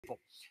people.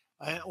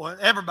 Well,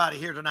 everybody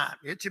here tonight,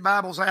 get your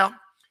Bibles out.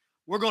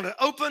 We're going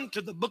to open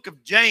to the book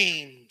of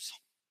James.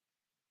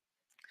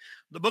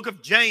 The book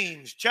of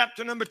James,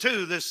 chapter number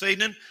 2 this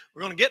evening.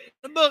 We're going to get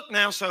the book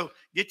now, so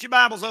get your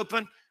Bibles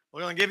open.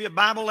 We're going to give you a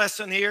Bible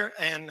lesson here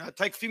and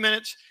take a few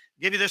minutes,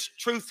 give you this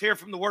truth here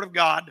from the Word of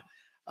God.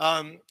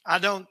 I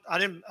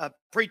didn't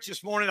preach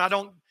this morning. I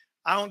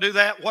don't do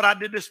that. What I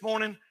did this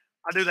morning,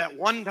 I do that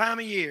one time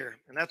a year,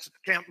 and that's at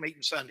the camp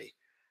meeting Sunday.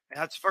 And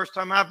that's the first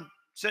time I've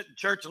sit in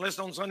church and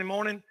listen on Sunday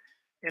morning.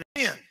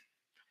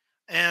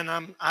 And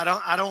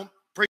I don't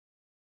preach.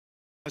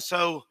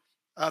 So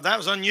that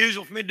was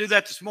unusual for me to do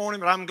that this morning,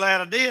 but I'm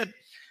glad I did.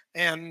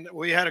 And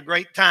we had a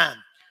great time.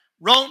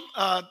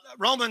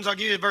 Romans, I'll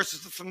give you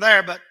verses from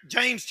there, but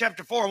James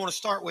chapter 4 I want to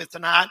start with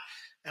tonight.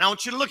 And I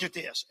want you to look at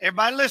this.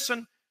 Everybody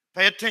listen,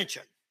 pay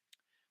attention.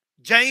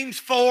 James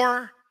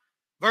 4,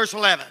 verse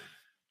 11.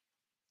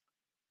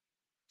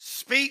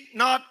 Speak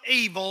not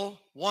evil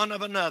one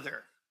of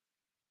another.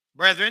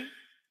 Brethren,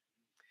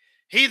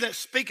 he that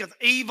speaketh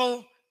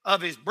evil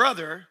of his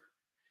brother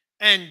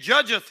and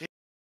judgeth him,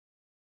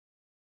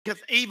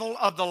 speaketh evil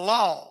of the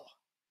law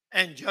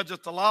and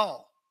judgeth the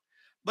law.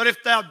 But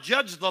if thou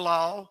judge the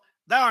law,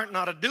 thou art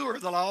not a doer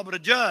of the law, but a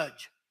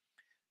judge.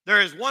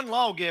 There is one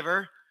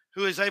lawgiver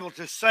who is able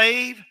to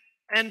save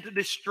and to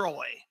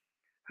destroy.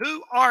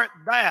 Who art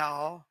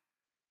thou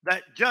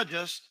that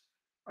judgest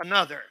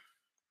another?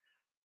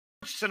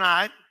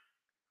 Tonight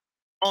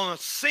on a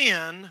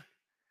sin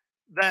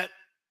that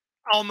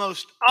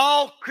almost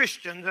all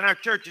Christians in our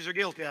churches are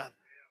guilty of.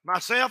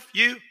 Myself,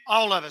 you,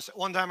 all of us at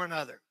one time or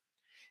another.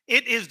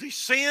 It is the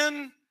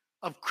sin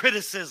of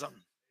criticism.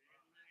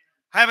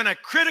 Having a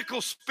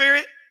critical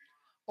spirit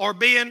or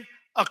being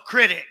a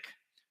critic.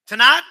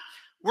 Tonight,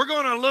 we're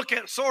going to look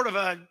at sort of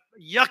a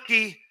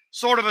yucky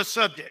sort of a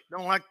subject.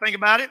 Don't like to think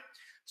about it?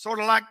 Sort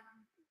of like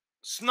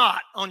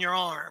snot on your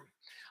arm.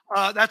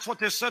 That's what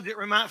this subject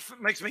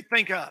makes me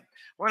think of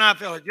when I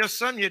feel it. Just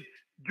something you'd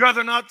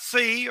rather not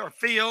see or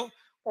feel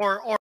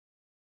or.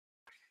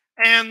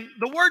 And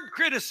the word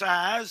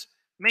criticize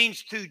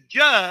means to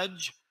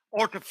judge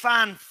or to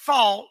find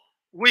fault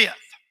with.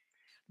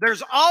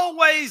 There's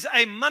always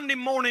a Monday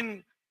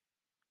morning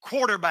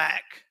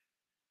quarterback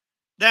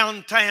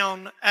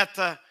downtown at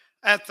the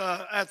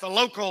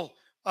local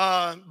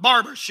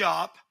barber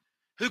shop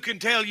who can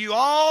tell you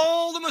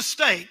all the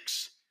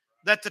mistakes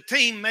that the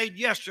team made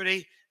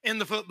yesterday in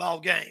the football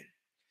game.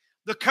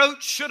 The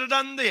coach should have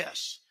done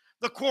this.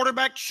 The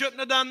quarterback shouldn't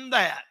have done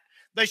that.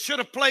 They should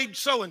have played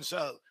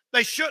so-and-so.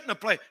 They shouldn't have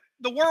played.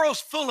 The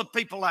world's full of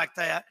people like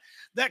that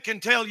can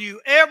tell you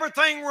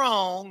everything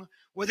wrong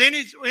with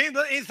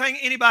anything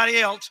anybody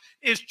else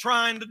is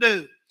trying to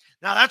do.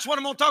 Now, that's what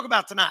I'm going to talk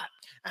about tonight.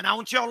 And I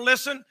want y'all to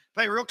listen,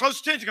 pay real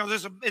close attention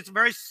because it's a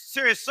very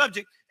serious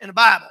subject in the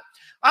Bible.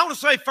 I want to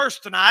say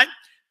first tonight,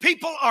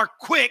 people are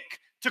quick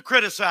to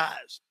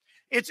criticize.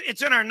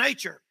 It's in our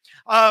nature.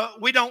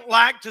 We don't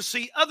like to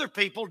see other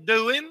people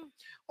doing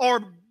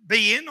or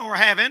being or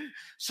having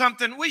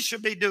something we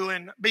should be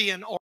doing,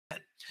 being, or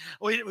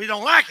we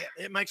don't like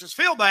it. It makes us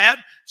feel bad,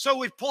 so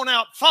we point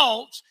out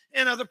faults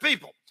in other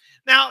people.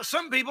 Now,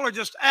 some people are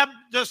just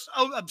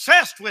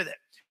obsessed with it.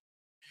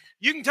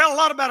 You can tell a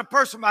lot about a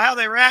person by how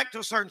they react to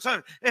a certain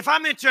subject. If I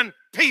mention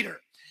Peter,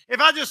 if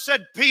I just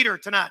said Peter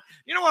tonight,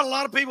 you know what a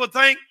lot of people would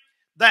think?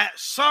 That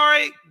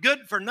sorry,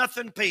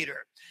 good-for-nothing Peter.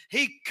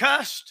 He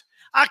cussed.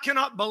 I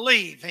cannot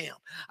believe him.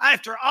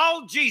 After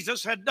all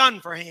Jesus had done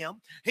for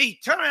him, he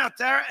turned out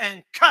there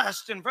and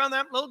cussed in front of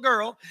that little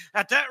girl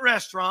at that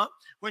restaurant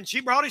when she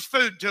brought his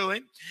food to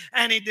him,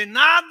 and he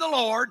denied the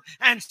Lord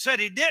and said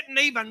he didn't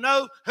even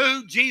know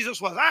who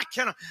Jesus was. I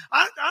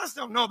just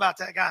don't know about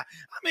that guy.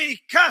 I mean, he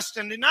cussed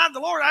and denied the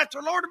Lord after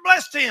the Lord had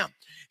blessed him.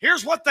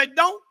 Here's what they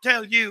don't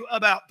tell you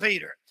about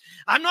Peter.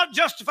 I'm not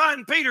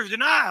justifying Peter's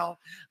denial,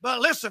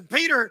 but listen,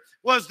 Peter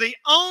was the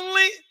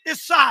only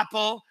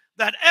disciple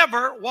that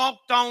ever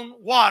walked on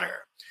water.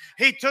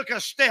 He took a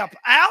step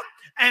out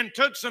and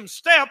took some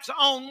steps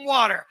on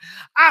water.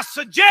 I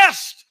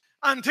suggest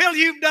until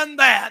you've done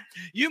that,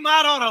 you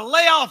might ought to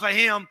lay off of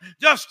him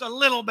just a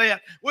little bit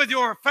with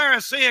your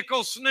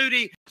pharisaical,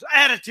 snooty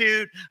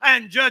attitude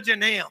and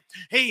judging him.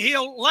 He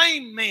healed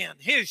lame men.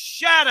 His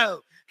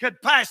shadow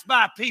could pass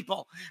by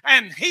people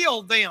and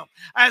heal them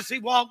as he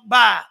walked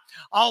by.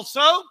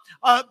 Also,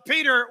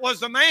 Peter was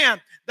the man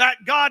that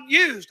God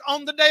used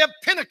on the day of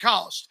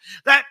Pentecost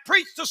that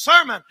preached a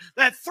sermon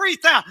that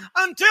 3,000,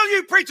 until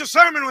you preach a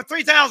sermon with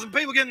 3,000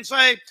 people getting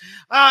saved,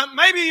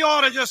 maybe you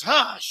ought to just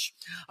hush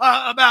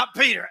about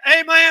Peter.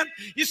 Amen.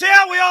 You see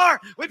how we are?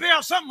 We pick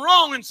out something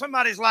wrong in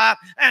somebody's life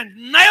and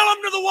nail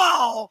them to the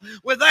wall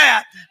with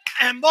that.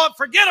 And boy,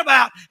 forget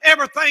about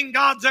everything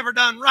God's ever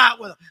done right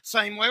with them.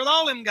 Same way with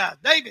all them guys.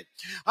 David,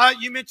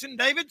 you mentioned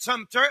David.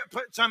 Some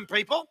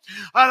people,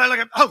 they look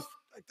at,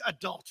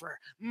 adulterer,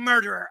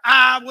 murderer.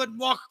 I would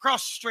walk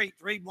across the street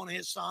to read one of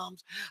his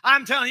Psalms.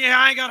 I'm telling you,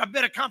 I ain't got a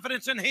bit of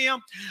confidence in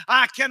him.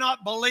 I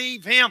cannot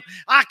believe him.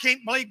 I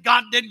can't believe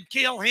God didn't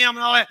kill him and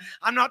all that.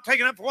 I'm not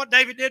taking up for what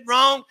David did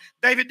wrong.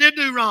 David did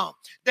do wrong.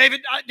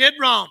 David did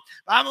wrong.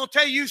 But I'm going to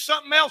tell you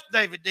something else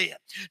David did.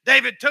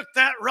 David took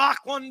that rock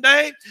one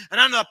day, and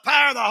under the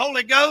power of the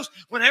Holy Ghost,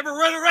 whenever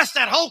the rest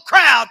of that whole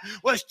crowd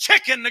was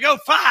chicken to go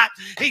fight,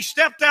 he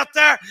stepped out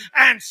there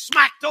and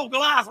smacked old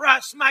Goliath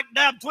right smack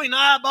dab between the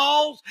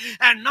eyeballs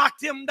and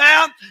knocked him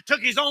down,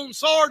 took his own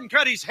sword and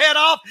cut his head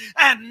off,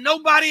 and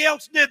nobody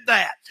else did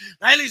that.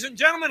 Ladies and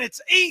gentlemen,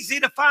 it's easy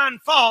to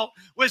find fault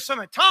with some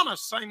of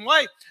Thomas, same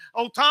way.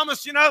 Old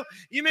Thomas, you know,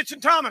 you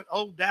mentioned Thomas.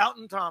 Oh,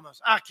 doubting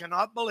Thomas. I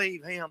cannot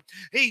believe him.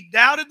 He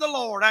doubted the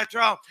Lord after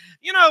all.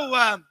 You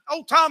know,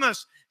 old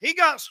Thomas, he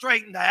got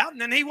straightened out,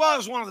 and then he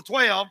was one of the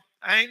 12.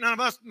 Ain't none of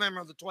us member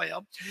of the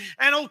 12.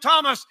 And old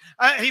Thomas,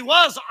 he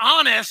was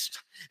honest.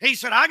 He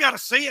said, I got to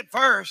see it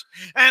first.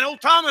 And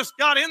old Thomas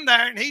got in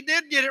there, and he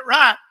did get it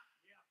right.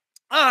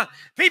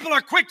 People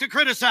are quick to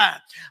criticize.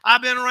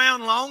 I've been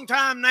around a long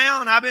time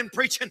now, and I've been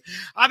preaching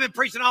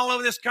all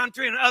over this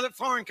country and other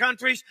foreign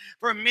countries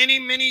for many,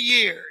 many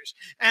years.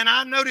 And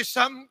I noticed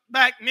something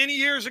back many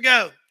years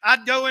ago.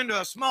 I'd go into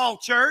a small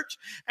church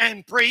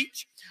and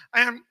preach.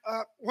 And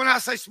when I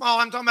say small,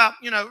 I'm talking about,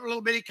 you know,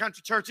 little bitty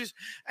country churches.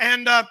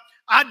 And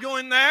I'd go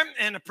in there,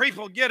 and the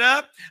people would get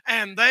up,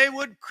 and they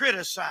would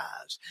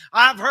criticize.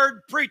 I've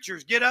heard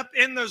preachers get up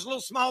in those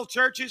little small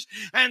churches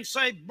and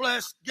say,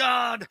 bless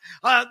God,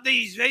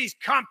 these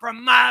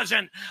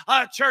compromising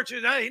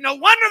churches, no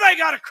wonder they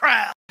got a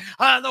crowd,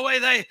 the way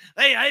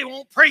they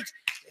won't preach.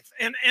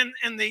 And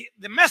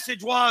the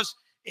message was,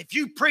 if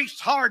you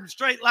preached hard and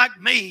straight like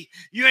me,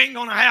 you ain't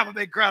going to have a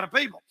big crowd of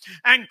people.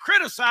 And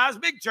criticize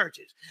big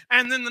churches.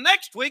 And then the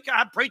next week,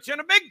 I preach in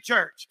a big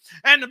church.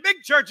 And the big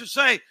churches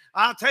say,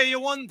 I'll tell you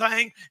one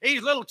thing,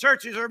 these little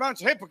churches are a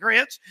bunch of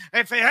hypocrites.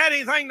 If they had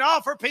anything to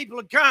offer, people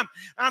would come.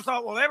 And I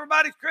thought, well,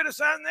 everybody's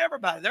criticizing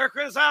everybody. They're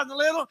criticizing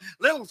the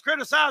little's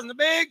criticizing the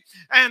big,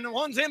 and the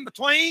ones in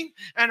between.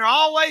 And they're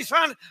always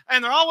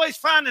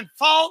finding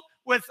fault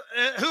with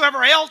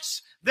whoever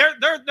else. They're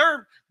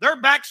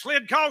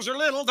backslid cause they're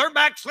little. They're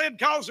backslid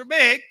cause they're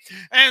big.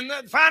 And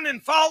finding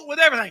fault with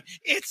everything.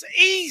 It's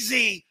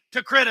easy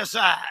to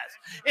criticize.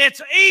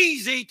 It's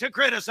easy to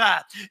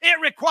criticize. It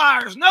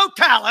requires no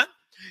talent.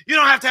 You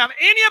don't have to have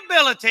any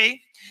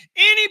ability.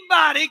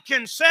 Anybody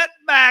can sit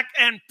back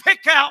and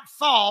pick out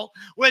fault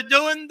with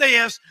doing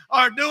this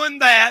or doing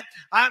that.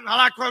 I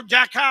like what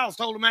Jack Hiles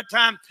told them that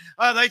time.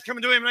 They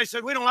come to him and they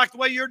said, we don't like the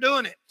way you're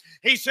doing it.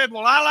 He said,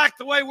 well, I like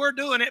the way we're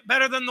doing it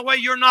better than the way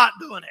you're not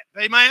doing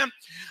it. Amen?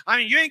 I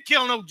mean, you ain't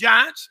killed no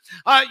giants.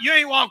 You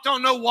ain't walked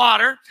on no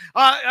water.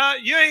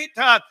 You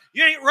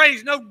ain't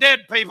raised no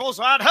dead people,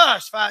 so I'd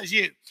hush if I was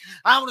you.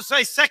 I want to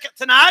say second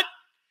tonight,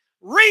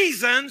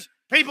 reasons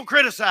people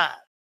criticize.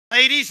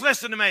 Ladies,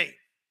 listen to me.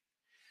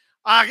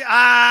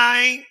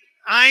 I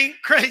ain't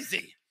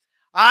crazy.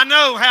 I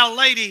know how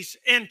ladies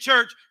in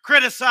church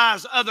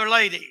criticize other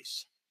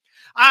ladies.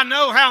 I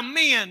know how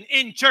men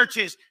in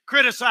churches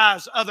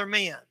criticize other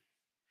men.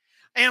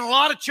 In a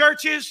lot of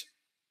churches,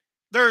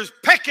 there's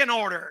pecking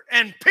order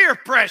and peer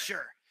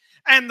pressure.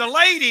 And the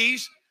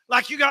ladies,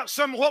 like you got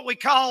some of what we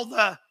call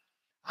the,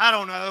 I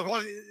don't know,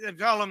 what they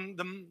call them,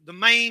 the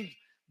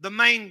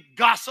main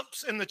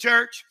gossips in the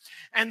church.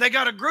 And they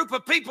got a group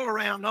of people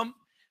around them.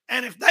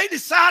 And if they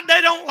decide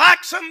they don't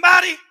like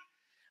somebody,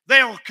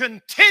 they'll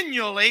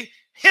continually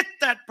hit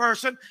that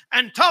person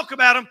and talk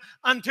about them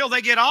until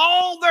they get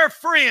all their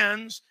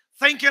friends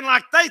thinking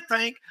like they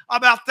think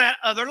about that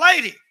other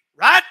lady,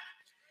 right?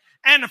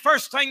 And the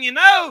first thing you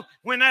know,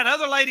 when that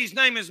other lady's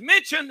name is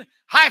mentioned,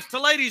 half the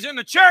ladies in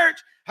the church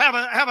have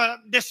a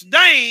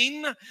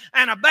disdain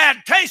and a bad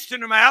taste in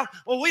their mouth.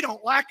 Well, we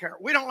don't like her.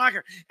 We don't like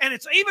her. And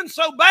it's even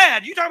so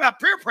bad. You talk about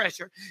peer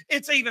pressure.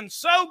 It's even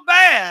so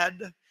bad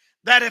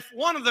that if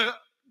one of the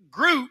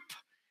group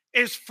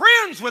is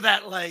friends with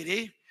that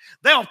lady,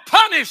 they'll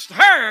punish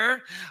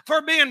her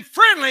for being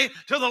friendly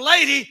to the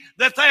lady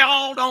that they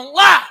all don't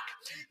like.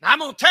 Now, I'm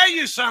going to tell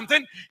you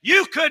something.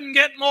 You couldn't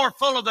get more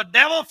full of the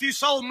devil if you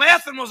sold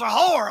meth and was a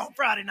whore on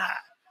Friday night.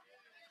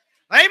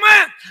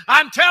 Amen.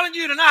 I'm telling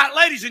you tonight,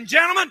 ladies and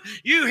gentlemen,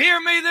 you hear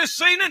me this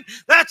evening?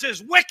 That's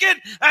as wicked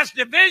as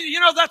division.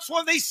 You know, that's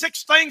one of these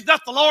 6 things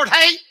that the Lord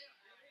hate.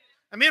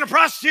 And being a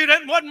prostitute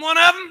wasn't one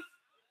of them.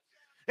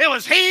 It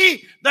was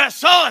he that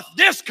soweth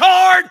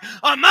discord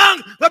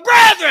among the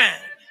brethren.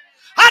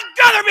 I'd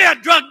rather be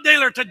a drug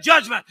dealer to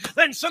judgment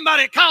than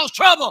somebody that caused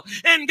trouble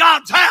in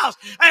God's house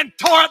and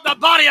tore up the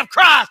body of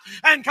Christ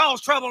and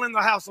caused trouble in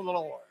the house of the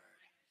Lord.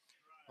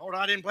 Lord,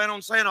 I didn't plan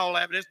on saying all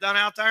that, but it's done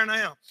out there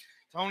now.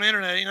 It's on the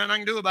internet. Ain't nothing I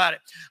can do about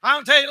it.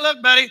 I'll tell you,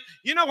 look, buddy,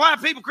 you know why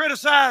people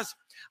criticize?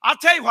 I'll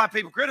tell you why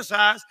people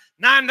criticize.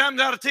 9 times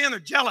out of 10, they're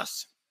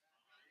jealous.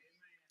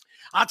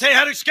 I'll tell you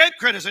how to escape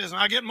criticism.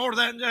 I'll get more to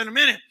that in a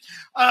minute.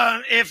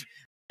 If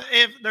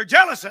they're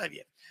jealous of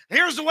you,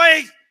 here's the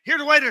way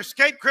to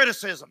escape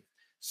criticism.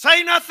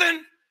 Say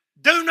nothing,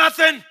 do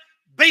nothing,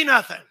 be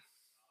nothing.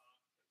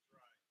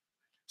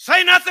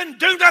 Say nothing,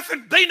 do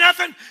nothing, be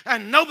nothing,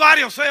 and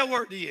nobody will say a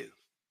word to you.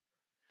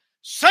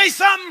 Say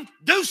something,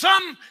 do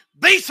something,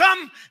 be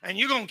something, and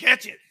you're going to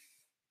catch it.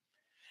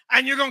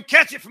 And you're going to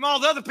catch it from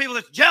all the other people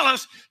that's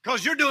jealous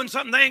because you're doing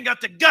something they ain't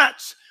got the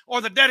guts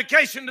or the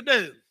dedication to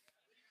do.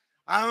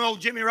 I know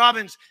Jimmy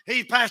Robbins,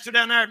 he's pastor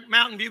down there at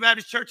Mountain View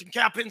Baptist Church in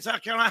Cowpens,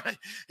 South Carolina.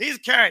 He's a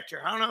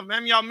character. I don't know if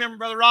many of y'all remember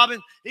Brother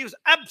Robbins. He was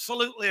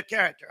absolutely a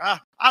character.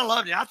 I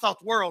loved him. I thought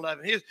the world of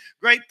him. He was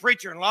a great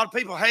preacher, and a lot of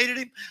people hated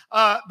him.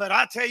 But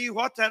I tell you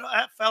what, that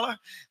fella,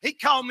 he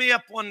called me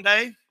up one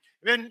day,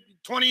 been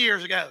 20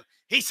 years ago.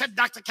 He said,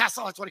 Dr.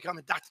 Castle, that's what he called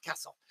me, Dr.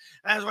 Castle.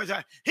 That's what he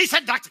said. He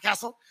said, Dr.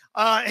 Castle,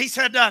 he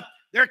said,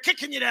 they're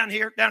kicking you down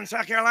here, down in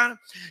South Carolina.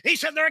 He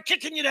said, they're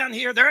kicking you down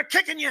here. They're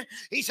kicking you.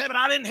 He said, but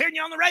I didn't hear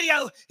you on the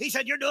radio. He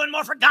said, you're doing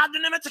more for God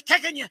than them. It's a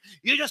kicking you.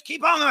 You just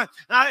keep on going.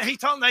 He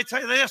told them, they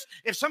say this,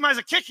 if somebody's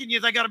a kicking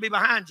you, they got to be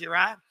behind you,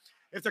 right?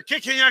 If they're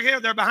kicking you out here,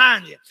 they're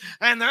behind you.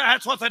 And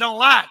that's what they don't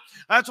like.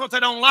 That's what they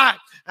don't like.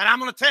 And I'm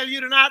going to tell you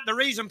tonight, the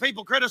reason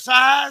people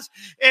criticize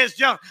is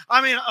just,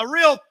 a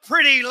real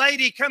pretty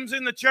lady comes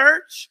in the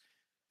church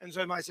and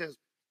somebody says,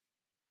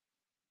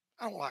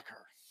 I don't like her.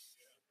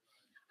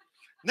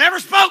 Never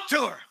spoke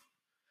to her.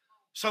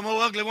 Some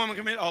old ugly woman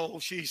come in. Oh,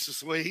 she's so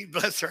sweet.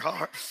 Bless her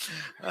heart.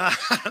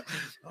 I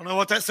don't know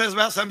what that says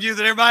about some of you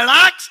that everybody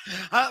likes.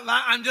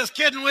 I'm just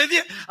kidding with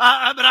you.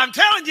 But I'm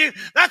telling you,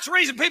 that's the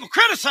reason people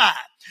criticize.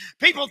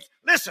 People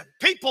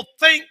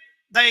think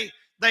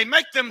they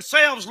make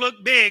themselves look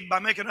big by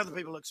making other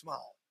people look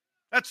small.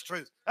 That's the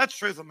truth. That's the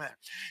truth of the matter.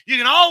 You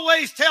can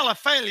always tell a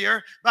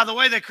failure by the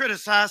way they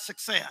criticize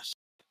success.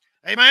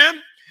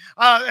 Amen?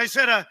 They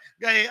said,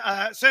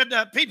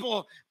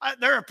 people,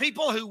 there are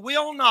people who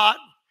will not,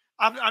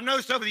 I've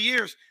noticed over the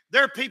years,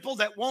 there are people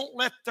that won't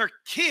let their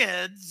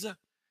kids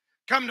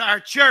come to our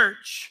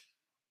church.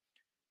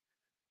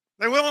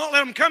 They won't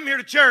let them come here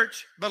to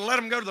church, but let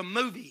them go to the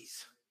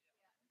movies.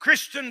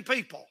 Christian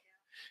people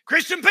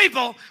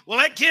will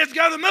let kids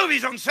go to the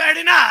movies on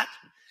Saturday night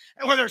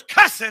where there's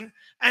cussing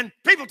and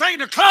people taking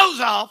their clothes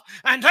off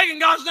and taking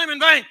God's name in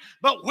vain,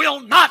 but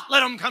will not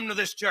let them come to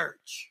this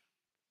church.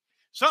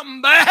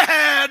 Something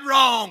bad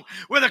wrong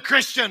with a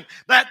Christian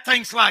that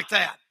thinks like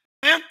that.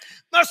 Man,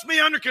 must be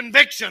under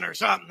conviction or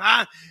something.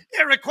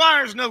 It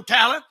requires no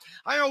talent.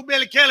 I know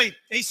Billy Kelly,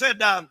 he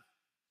said,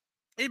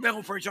 he's been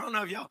on preacher. I don't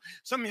know if y'all,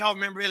 some of y'all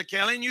remember Billy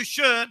Kelly, and you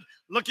should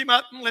look him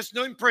up and listen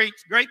to him preach.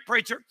 Great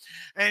preacher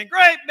and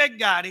great big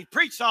guy. And he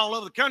preached all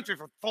over the country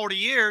for 40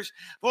 years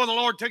before the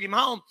Lord took him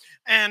home.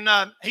 And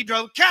he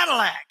drove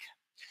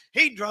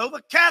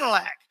a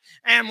Cadillac.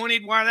 And when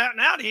he'd wear that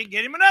out, he'd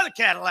get him another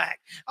Cadillac.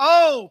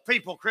 Oh,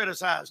 people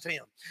criticized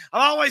him.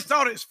 I've always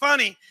thought it was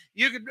funny.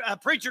 A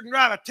preacher can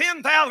drive a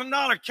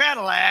 $10,000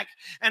 Cadillac,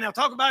 and they'll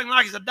talk about him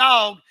like he's a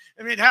dog.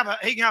 And he can have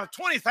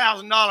a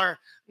 $20,000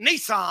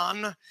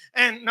 Nissan,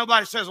 and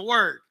nobody says a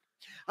word.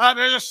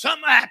 There's just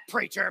something that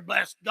preacher,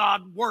 bless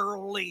God,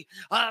 worldly.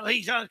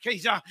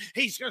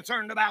 He's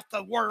concerned about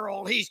the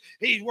world. He's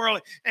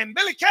worldly. And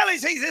Billy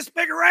Kelly's, he's this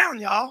big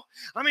around, y'all.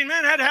 Man,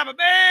 had to have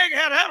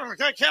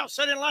a couch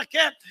sitting like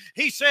that.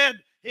 He said,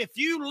 if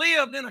you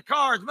lived in a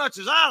car as much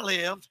as I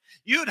lived,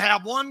 you'd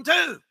have one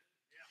too.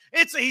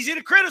 It's easy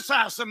to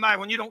criticize somebody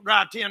when you don't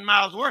drive 10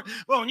 miles worth.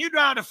 Well, when you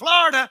drive to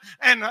Florida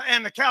and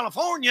to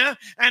California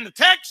and to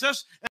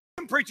Texas,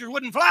 some preachers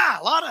wouldn't fly,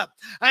 a lot of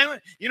them.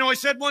 He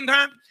said one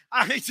time,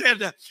 he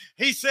said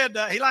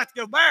he liked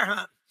to go bear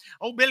hunting.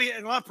 Old Billy,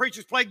 and a lot of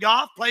preachers play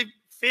golf, play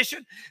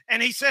fishing,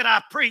 and he said,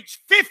 I preach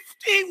 50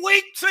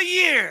 weeks a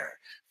year,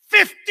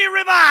 50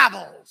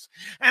 revivals,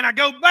 and I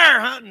go bear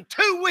hunting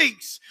 2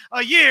 weeks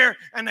a year,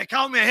 and they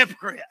call me a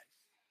hypocrite.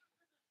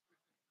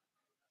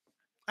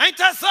 Ain't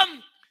that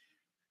something?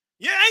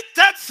 Yeah, ain't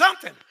that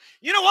something?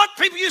 You know what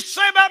people used to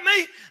say about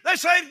me? They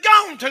say it's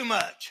gone too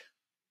much.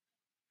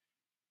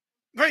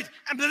 But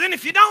then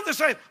if you don't, they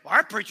say, well,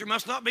 our preacher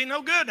must not be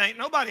no good. Ain't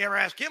nobody ever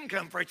asked him to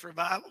come preach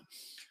revival.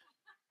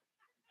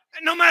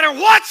 And no matter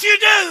what you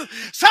do,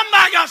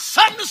 somebody got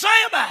something to say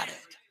about it.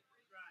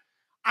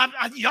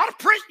 You ought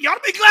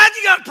to be glad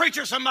you got a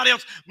preacher somebody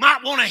else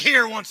might want to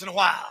hear once in a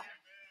while.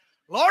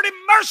 Lord have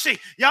mercy,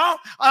 y'all.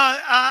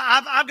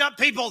 I've got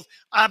people,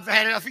 I've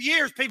had it for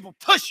years, people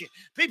push you.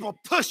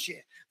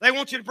 They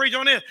want you to preach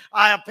on this.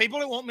 I have people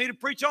that want me to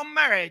preach on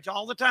marriage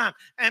all the time,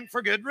 and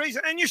for good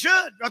reason. And you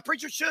should. A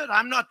preacher should.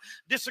 I'm not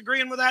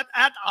disagreeing with that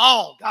at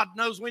all. God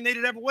knows we need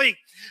it every week.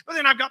 But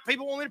then I've got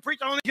people who want me to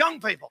preach on young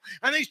people.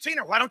 And these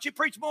teenagers, why don't you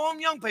preach more on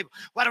young people?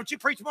 Why don't you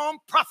preach more on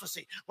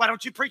prophecy? Why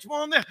don't you preach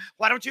more on this?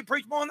 Why don't you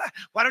preach more on that?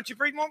 Why don't you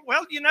preach more?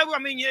 Well,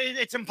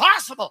 it's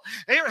impossible.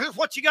 Here's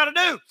what you got to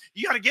do.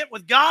 You got to get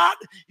with God.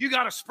 You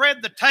got to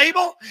spread the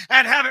table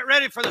and have it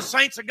ready for the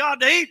saints of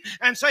God to eat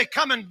and say,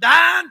 come and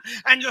dine,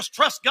 and just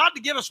trust God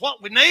to give us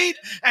what we need,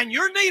 and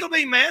your need will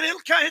be met.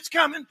 It's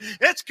coming.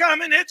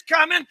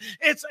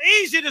 It's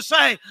easy to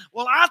say,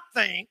 well, I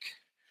think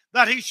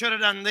that he should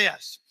have done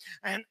this,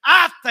 and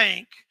I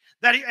think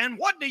And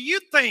what do you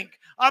think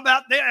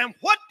about that? And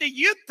what do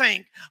you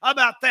think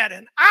about that?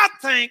 And I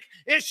think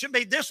it should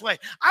be this way.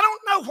 I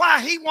don't know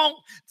why he won't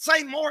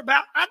say more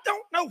about. I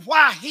don't know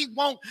why he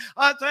won't.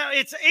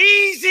 It's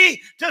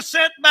easy to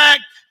sit back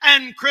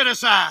and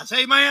criticize.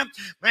 Amen.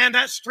 Man,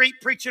 that street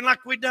preaching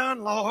like we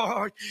done,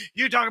 Lord,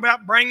 you talk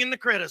about bringing the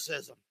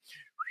criticism.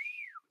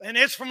 And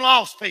it's from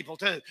lost people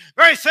too.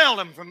 Very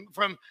seldom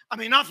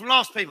not from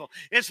lost people.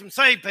 It's from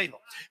saved people.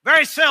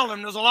 Very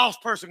seldom does a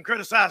lost person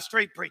criticize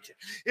street preaching.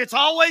 It's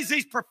always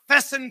these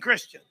professing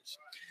Christians.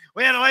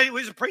 We had a lady, we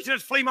was preaching at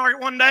the flea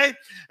market one day,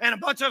 and a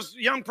bunch of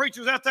young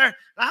preachers out there.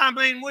 I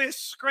mean, we're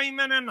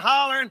screaming and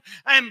hollering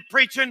and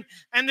preaching,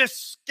 and this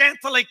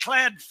scantily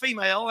clad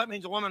female, that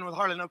means a woman with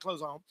hardly no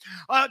clothes on,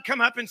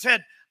 come up and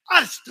said,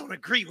 I just don't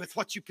agree with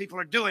what you people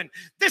are doing.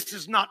 This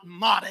is not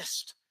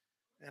modest.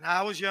 And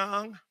I was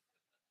young.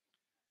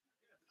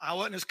 I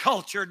wasn't as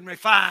cultured and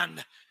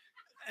refined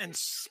and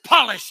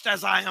polished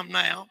as I am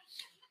now.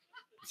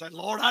 I said,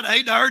 Lord, I'd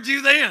hate to hurt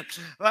you then.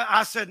 But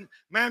I said,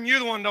 ma'am, you're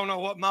the one who don't know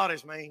what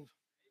modest means.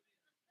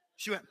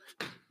 She went,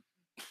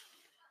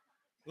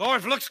 Lord,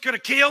 if looks could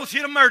have killed, she'd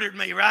have murdered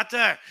me right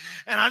there.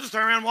 And I just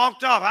turned around and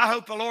walked off. I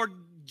hope the Lord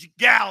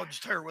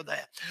gouged her with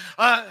that.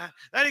 That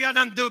ain't got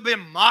nothing to do with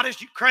being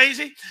modest. You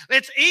crazy?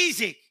 It's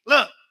easy.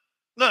 Look,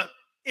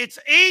 it's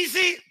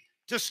easy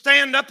to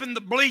stand up in the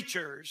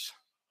bleachers.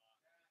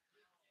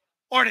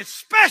 Or it's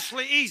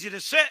especially easy to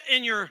sit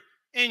in your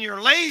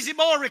lazy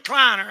boy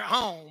recliner at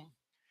home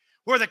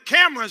where the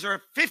cameras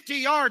are 50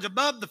 yards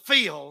above the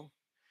field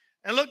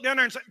and look down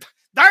there and say,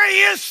 there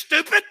he is,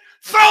 stupid.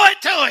 Throw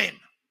it to him.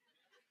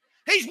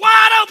 He's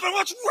wide open.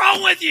 What's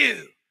wrong with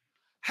you?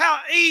 How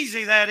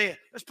easy that is.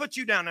 Let's put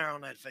you down there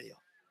on that field.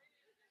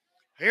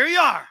 Here you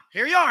are.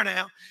 Here you are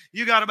now.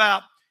 You got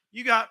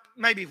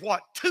maybe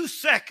 2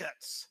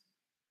 seconds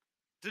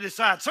to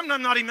decide.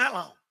 Sometimes not even that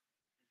long.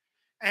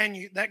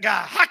 And that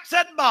guy hacks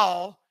that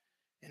ball,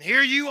 and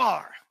here you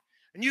are.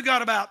 And you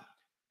got about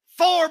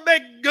 4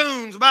 big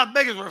goons, about as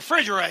big as a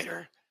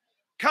refrigerator,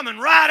 coming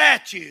right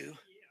at you.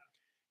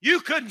 You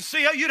couldn't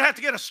see it. You'd have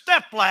to get a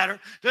step ladder.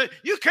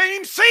 You can't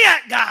even see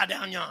that guy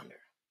down yonder.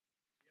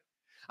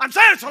 I'm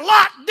saying it's a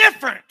lot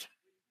different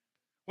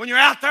when you're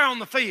out there on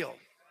the field.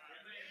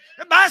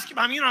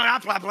 Basketball,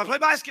 I play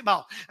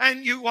basketball.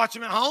 And you watch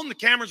them at home, the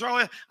cameras are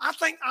always, I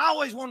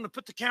always wanted to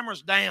put the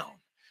cameras down.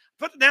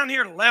 Put it down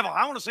here at level.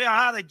 I want to see how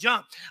high they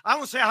jump. I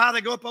want to see how high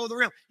they go up over the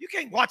rim. You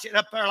can't watch it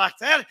up there like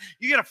that.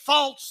 You get a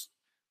false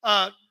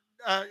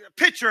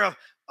picture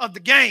of the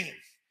game.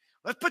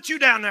 Let's put you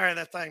down there in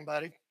that thing,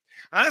 buddy.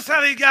 Now, that's how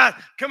these guys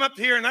come up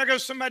here, and there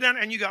goes somebody down,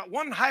 and you got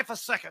 1/2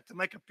 second to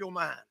make up your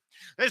mind.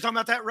 They're talking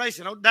about that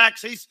racing. Oh,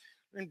 Dax, he's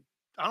in,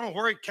 I don't know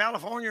where,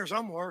 California or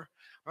somewhere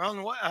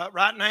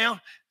right now.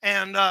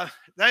 And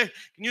can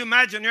you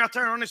imagine they're out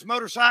there on this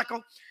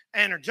motorcycle,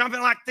 and they're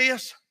jumping like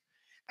this,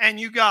 and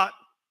you got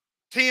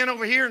 10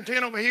 over here and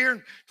 10 over here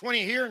and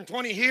 20 here and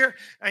 20 here,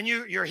 and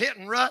you're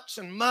hitting ruts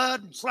and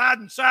mud and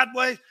sliding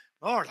sideways.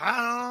 Lord,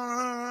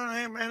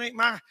 man, ain't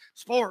my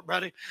sport,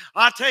 buddy.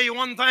 I'll tell you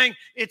one thing,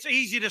 it's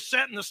easy to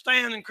sit in the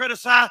stand and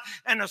criticize,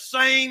 and the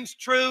same's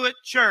true at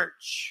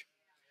church.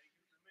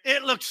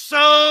 It looks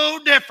so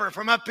different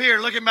from up here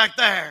looking back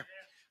there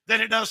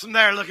than it does from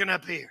there looking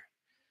up here.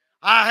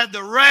 I had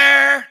the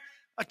rare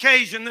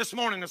occasion this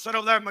morning to sit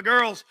over there with my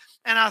girls,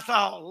 and I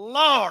thought,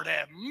 Lord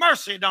have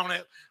mercy, don't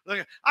it?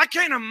 Look, I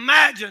can't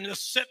imagine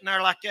just sitting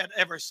there like that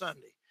every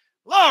Sunday.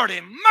 Lord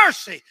have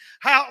mercy.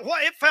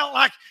 It felt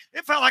like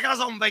I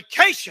was on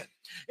vacation.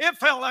 It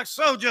felt like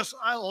so just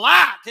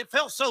light. It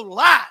felt so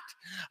light.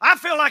 I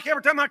feel like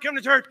every time I come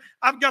to church,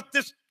 I've got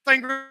this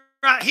thing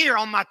right here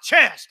on my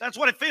chest. That's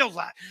what it feels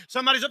like.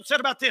 Somebody's upset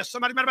about this.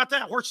 Somebody mad about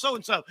that. Where's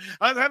so-and-so?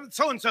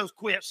 So-and-so's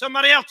quit.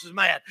 Somebody else is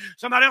mad.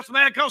 Somebody else is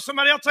mad because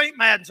somebody else ain't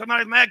mad. And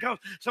somebody's mad because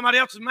somebody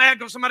else is mad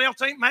because somebody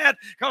else ain't mad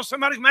because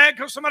somebody's mad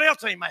because somebody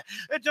else ain't mad.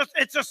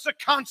 It's just a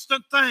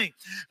constant thing.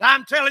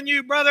 I'm telling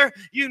you, brother,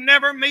 you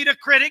never meet a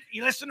critic.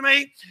 You listen to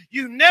me.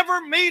 You never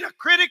meet a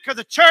critic of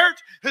the church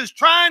who's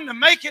trying to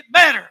make it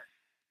better.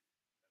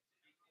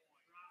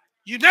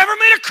 You never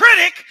meet a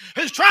critic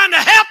who's trying to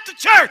help the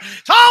church.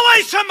 It's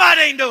always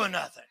somebody ain't doing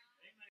nothing.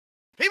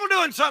 People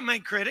doing something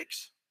ain't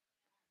critics.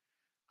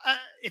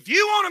 If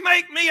you want to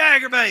make me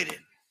aggravated,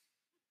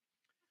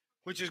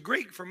 which is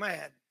Greek for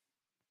mad,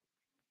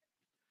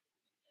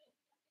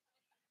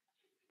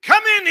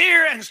 come in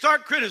here and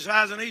start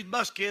criticizing these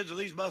bus kids or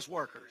these bus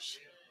workers.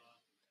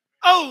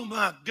 Oh,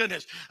 my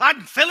goodness. I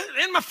can feel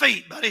it in my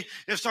feet, buddy.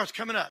 It starts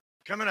coming up.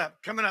 Coming up.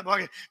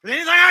 Okay. But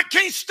anything I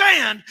can't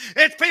stand,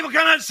 it's people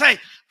coming out and say,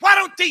 why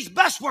don't these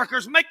bus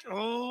workers make...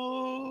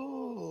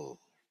 Oh,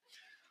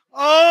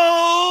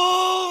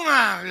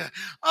 my.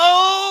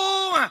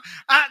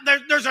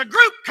 There's a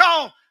group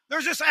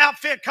there's this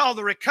outfit called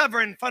the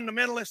Recovering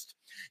Fundamentalist.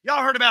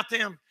 Y'all heard about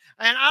them?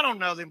 And I don't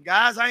know them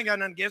guys. I ain't got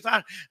nothing against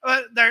them.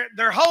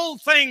 Their whole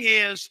thing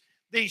is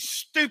these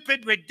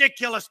stupid,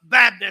 ridiculous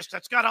Baptists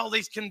that's got all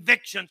these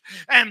convictions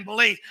and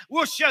beliefs.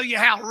 We'll show you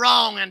how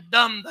wrong and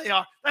dumb they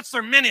are. That's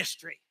their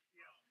ministry.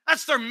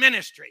 That's their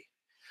ministry.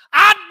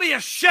 I'd be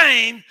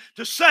ashamed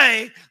to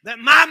say that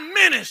my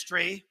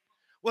ministry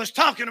was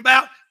talking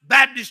about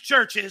Baptist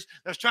churches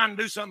that's trying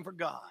to do something for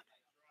God.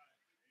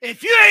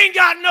 If you ain't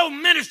got no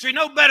ministry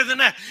no better than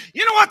that,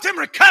 you know what them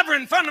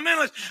recovering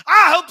fundamentalists,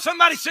 I hope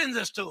somebody sends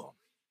this to them.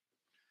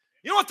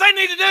 You know what they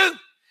need to do?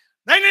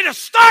 They need to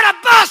start a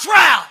bus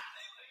route.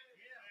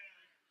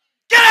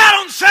 Get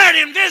out on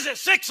Saturday and visit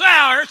 6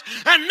 hours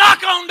and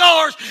knock on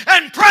doors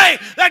and pray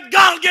that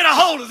God will get a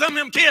hold of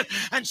them kids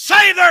and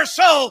save their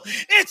soul.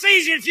 It's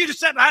easy if you just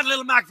sit behind a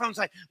little microphone and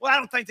say, well, I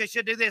don't think they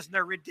should do this, and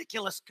they're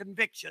ridiculous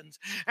convictions,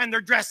 and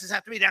their dresses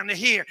have to be down to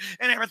here,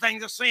 and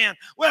everything's a sin.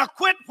 Well,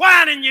 quit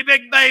whining, you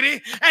big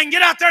baby, and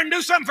get out there and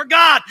do something for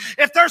God.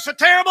 If they're so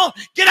terrible,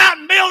 get out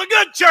and build a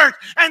good church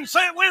and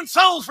win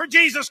souls for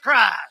Jesus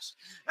Christ.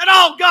 And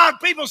all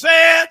God people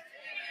said,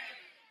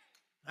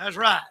 that's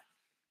right.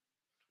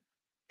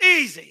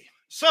 Easy.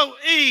 So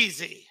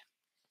easy.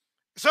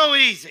 So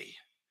easy.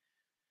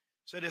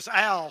 So this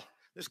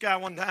guy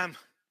one time,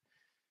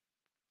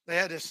 they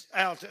had this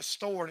owl at the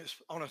store, and it's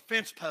on a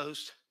fence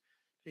post.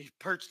 He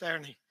perched there,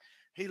 and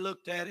he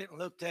looked at it and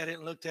looked at it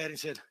and looked at it and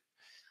said,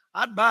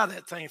 I'd buy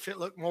that thing if it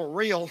looked more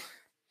real.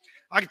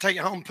 I could take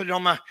it home and put it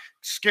on my,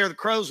 scare the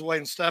crows away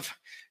and stuff.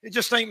 It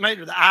just ain't made.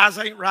 The eyes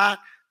ain't right.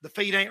 The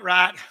feet ain't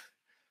right.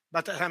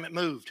 About that time it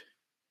moved.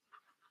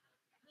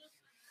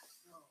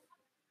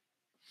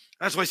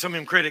 That's the way some of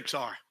them critics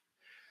are.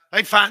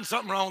 They find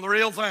something wrong with the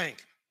real thing.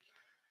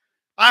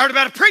 I heard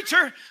about a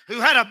preacher who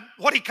had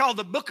what he called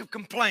the book of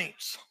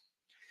complaints.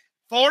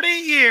 40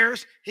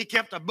 years, he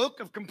kept a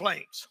book of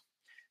complaints.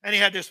 And he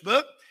had this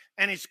book,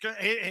 and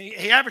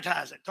he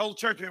advertised it, told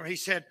church members. He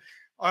said,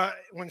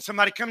 when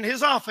somebody comes to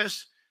his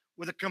office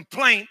with a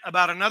complaint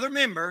about another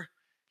member,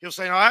 he'll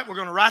say, all right, we're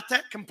going to write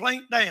that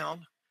complaint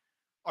down.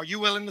 Are you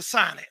willing to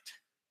sign it?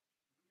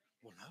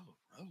 Well, no.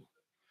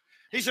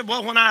 He said,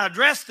 well, when I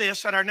address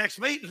this at our next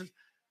meeting,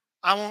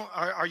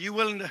 are you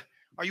willing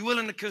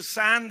to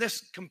sign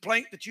this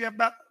complaint that you have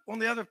about one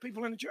of the other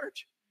people in the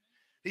church?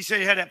 He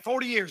said he had that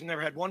 40 years and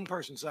never had one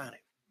person sign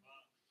it.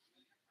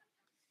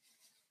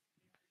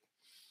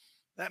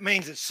 That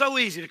means it's so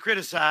easy to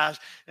criticize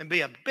and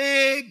be a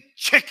big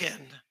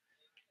chicken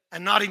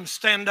and not even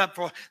stand up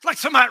for it. It's like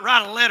somebody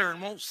write a letter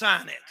and won't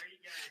sign it.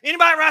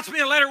 Anybody writes me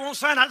a letter and won't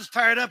sign it, I just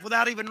tear it up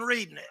without even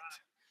reading it.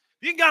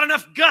 You ain't got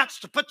enough guts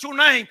to put your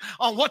name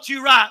on what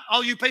you write,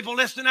 all you people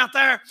listening out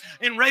there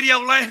in radio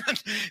land.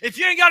 If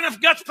you ain't got enough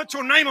guts to put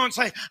your name on and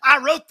say, I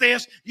wrote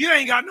this, you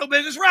ain't got no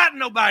business writing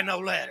nobody no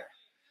letter.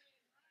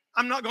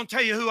 I'm not going to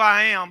tell you who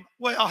I am.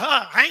 Well,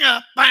 hang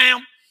up,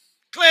 bam,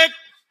 click.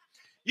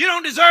 You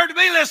don't deserve to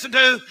be listened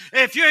to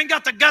if you ain't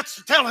got the guts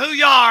to tell who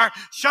you are.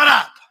 Shut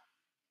up.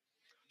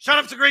 Shut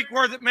up's a Greek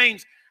word that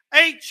means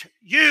Hush.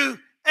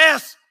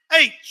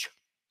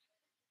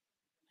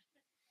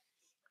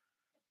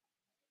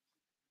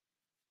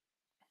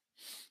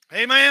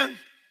 Amen.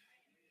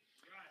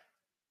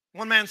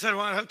 One man said at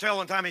a hotel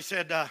one time, he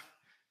said,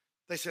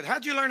 they said,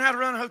 how'd you learn how to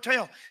run a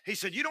hotel? He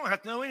said, you don't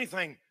have to know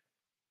anything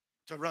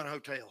to run a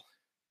hotel.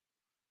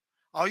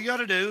 All you got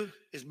to do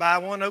is buy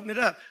one, open it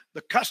up.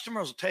 The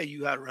customers will tell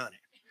you how to run it.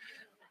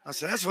 I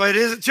said, that's the way it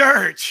is at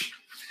church.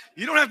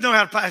 You don't have to know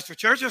how to pastor a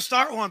church. Just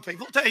start one.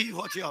 People will tell you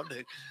what you ought to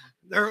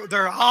do.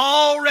 They're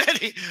all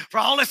ready for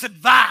all this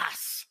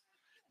advice.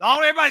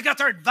 Everybody's got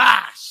their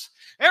advice.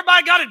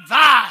 Everybody got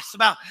advice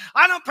about,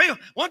 I know people,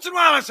 once in a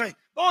while I say,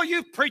 oh,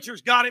 you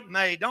preachers got it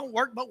made. Don't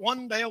work but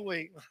one day a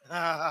week.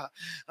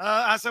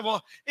 I said,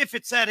 well, if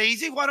it's that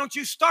easy, why don't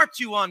you start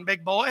you one,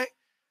 big boy?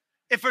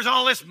 If there's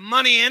all this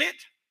money in it.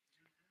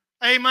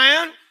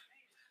 Amen.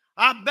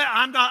 I'm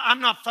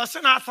not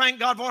fussing. I thank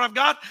God for what I've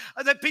got.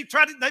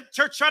 That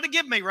church tried to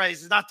give me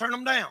raises. I turned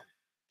them down.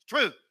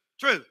 True.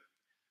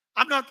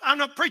 I'm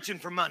not preaching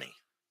for money.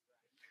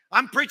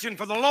 I'm preaching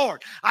for the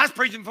Lord. I was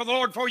preaching for the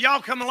Lord before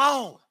y'all come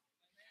along.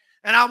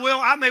 And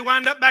I may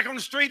wind up back on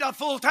the street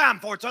full time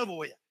before it's over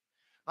with.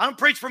 I don't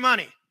preach for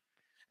money.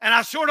 And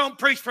I sure don't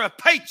preach for a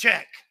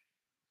paycheck.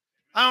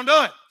 I don't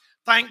do it.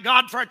 Thank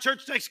God for our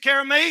church takes care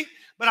of me,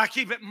 but I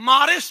keep it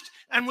modest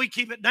and we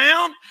keep it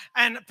down,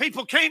 and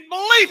people can't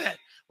believe it.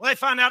 Well, they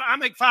find out I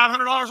make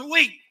 $500 a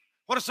week.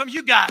 What do some of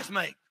you guys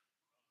make?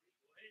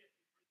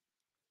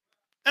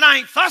 And I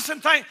ain't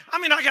fussing. I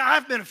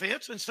have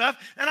benefits and stuff,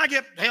 and I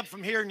get help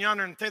from here and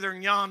yonder and thither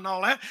and yon and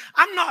all that.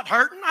 I'm not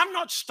hurting. I'm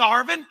not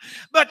starving.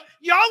 But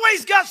you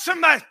always got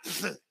somebody,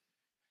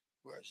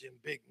 where's them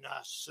big,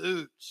 nice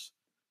suits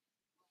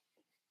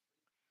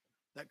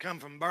that come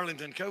from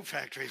Burlington Coat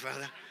Factory,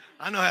 brother?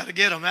 I know how to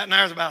get them. That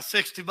there's about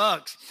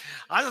 $60.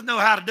 I just know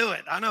how to do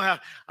it. I know how.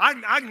 I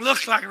can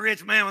look like a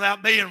rich man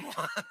without being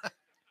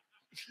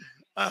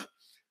one.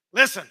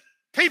 Listen,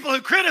 people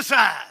who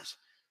criticize.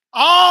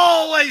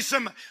 Always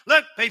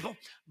look, people,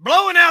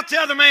 blowing out the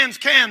other man's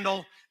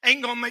candle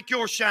ain't going to make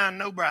yours shine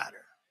no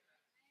brighter.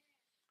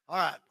 All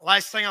right,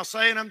 last thing I'll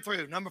say and I'm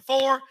through. Number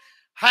 4,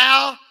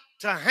 how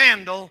to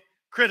handle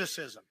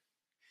criticism.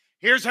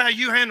 Here's how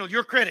you handle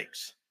your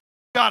critics.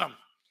 Got them.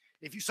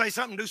 If you say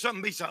something, do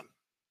something, be something.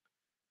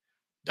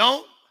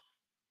 Don't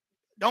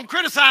Don't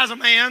criticize a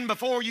man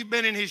before you've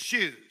been in his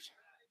shoes.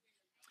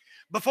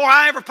 Before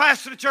I ever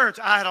pastored a church,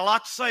 I had a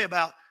lot to say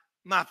about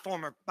my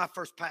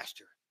first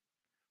pastor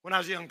when I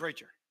was a young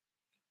preacher.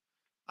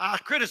 I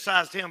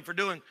criticized him for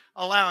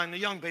allowing the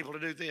young people to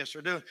do this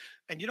or doing.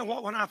 And you know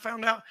what? When I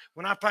found out,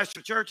 when I pastored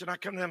a church and I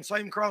come to them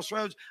same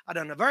crossroads, I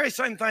done the very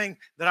same thing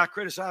that I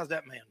criticized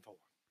that man for.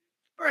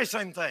 Very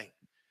same thing.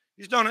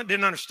 He just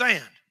didn't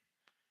understand.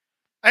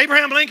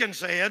 Abraham Lincoln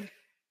said,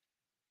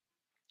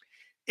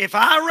 if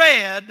I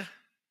read,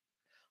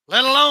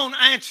 let alone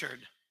answered,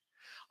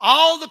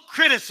 all the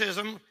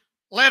criticism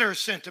letters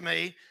sent to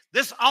me,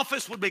 this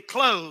office would be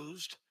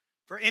closed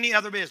for any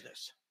other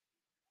business.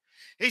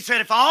 He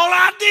said, if all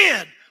I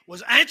did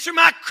was answer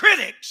my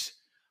critics,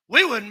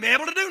 we wouldn't be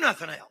able to do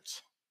nothing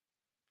else.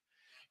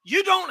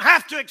 You don't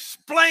have to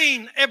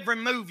explain every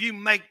move you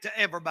make to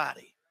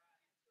everybody.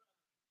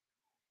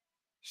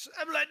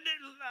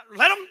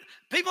 Let them,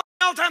 people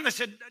all the time, they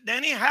said,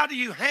 Danny, how do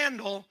you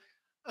handle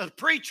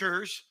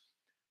preachers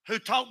who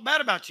talk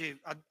bad about you?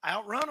 I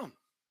outrun them.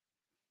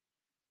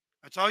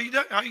 That's all you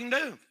can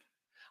do.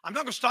 I'm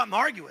not going to stop and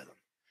argue with them.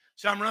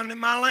 So I'm running in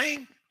my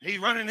lane. He's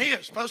running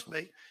his, supposed to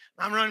be.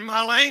 I'm running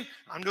my lane.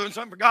 I'm doing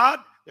something for God.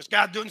 This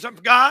guy's doing something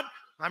for God.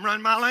 I'm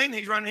running my lane.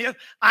 He's running his.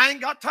 I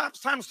ain't got time to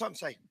stop and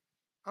say,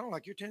 I don't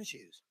like your tennis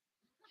shoes.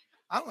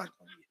 I don't like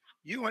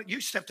you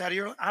stepped out of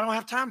your. I don't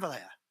have time for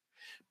that.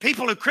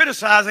 People who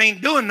criticize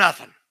ain't doing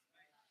nothing.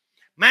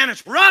 Man,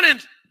 it's running.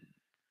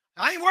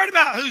 I ain't worried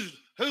about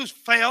who's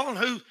fell and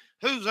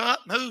who's up,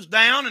 and who's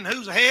down, and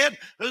who's ahead,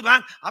 who's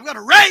behind. I've got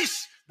a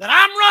race that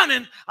I'm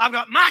running. I've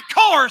got my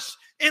course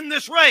in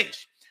this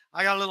race.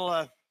 I got a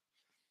little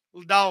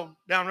dog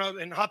down the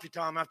road in Hoppy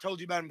Tom. I've told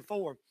you about him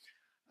before.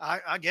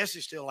 I guess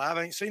he's still alive.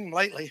 I ain't seen him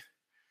lately.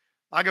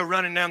 I go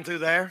running down through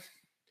there.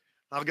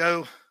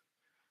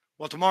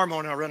 Tomorrow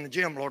morning I'll run the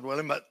gym, Lord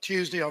willing, but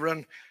Tuesday I'll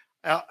run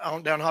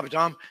out down Hoppy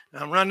Tom,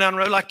 and I'm running down the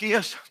road like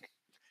this,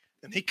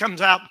 and he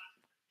comes out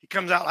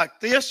like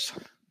this,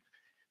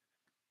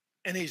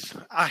 and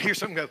I hear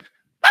something go,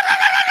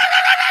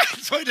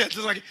 so he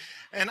does,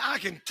 and I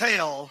can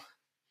tell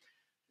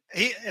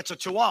it's a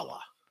Chihuahua.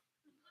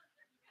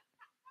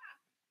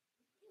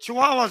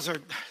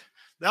 Chihuahuas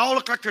they all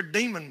look like they're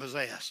demon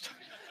possessed.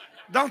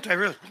 Don't they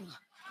really?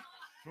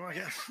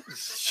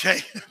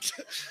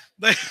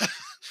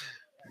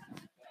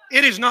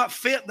 It is not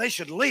fit. They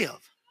should live.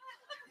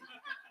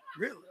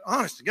 Really,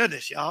 honest to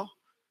goodness, y'all.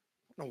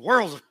 The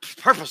world's the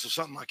purpose of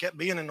something like that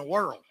being in the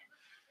world.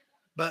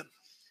 But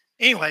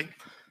anyway,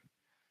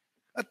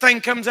 that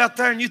thing comes out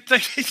there and you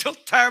think he's going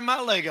to tear my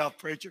leg off,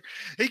 preacher.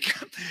 He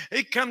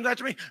comes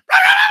after me.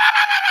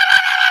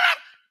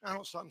 I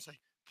don't stop and say,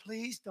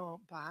 please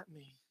don't bite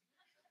me.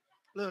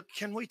 Look,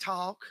 can we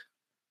talk?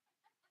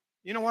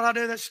 You know what I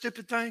do, that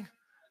stupid thing?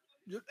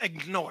 Just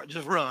ignore it.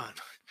 Just run.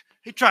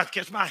 He tries to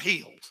catch my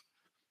heels.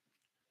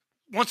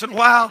 Once in a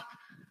while,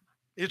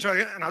 he'll try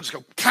to, and I'll just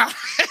go, pow.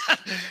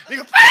 He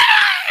goes,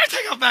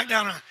 take off back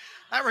down.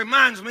 That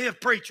reminds me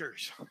of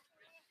preachers.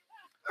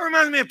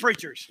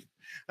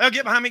 They'll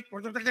get behind me.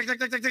 And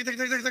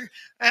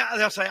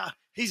they'll say,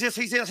 he's this,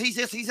 he's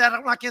that. I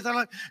don't like this.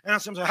 And I'll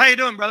say, how you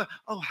doing, brother?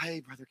 Oh, hey,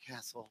 Brother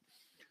Castle.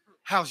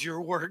 How's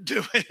your work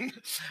doing?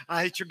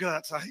 I hate your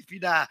guts. I hope you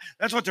die.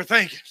 That's what they're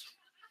thinking.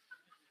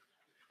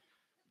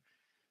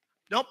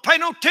 Don't pay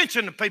no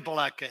attention to people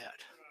like that.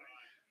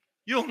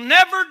 You'll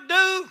never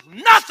do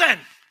nothing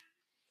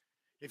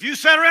if you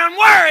sit around and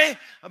worry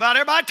about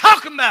everybody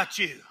talking about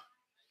you.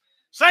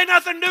 Say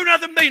nothing, do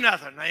nothing, be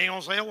nothing. They ain't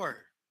going to say a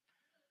word.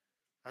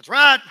 That's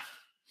right.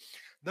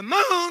 The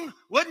moon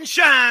wouldn't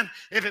shine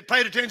if it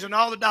paid attention to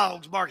all the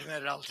dogs barking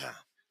at it all the time.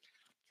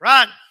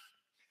 Right?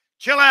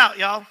 Chill out,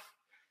 y'all.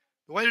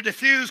 The way to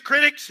diffuse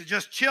critics is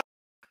just chill.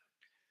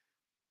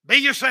 Be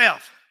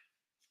yourself.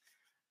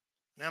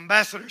 An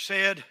ambassador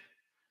said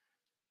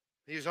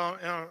he was on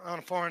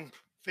a foreign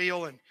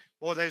field, and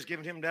boy, they was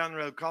giving him down the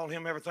road, calling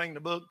him everything in the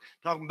book,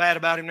 talking bad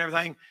about him and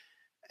everything.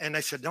 And they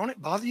said, don't it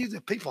bother you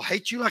that people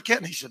hate you like that?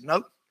 And he said,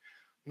 nope,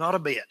 not a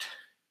bit.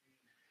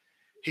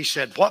 He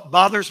said, what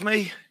bothers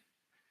me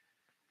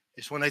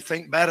is when they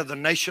think bad of the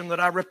nation that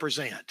I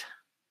represent.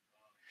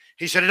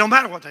 He said, it don't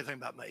matter what they think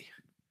about me.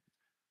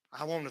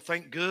 I want to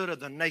think good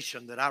of the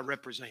nation that I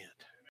represent.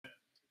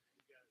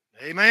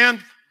 Amen.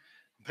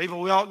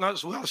 People, we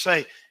all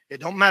say,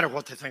 it don't matter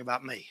what they think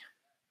about me.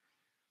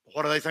 But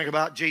what do they think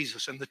about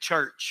Jesus and the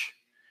church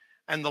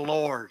and the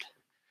Lord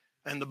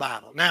and the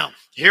Bible? Now,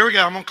 here we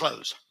go. I'm going to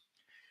close.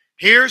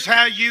 Here's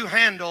how you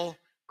handle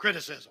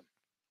criticism.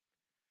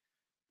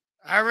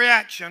 Our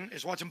reaction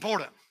is what's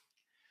important.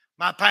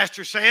 My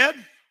pastor said,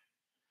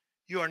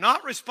 you are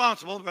not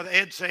responsible, Brother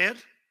Ed said,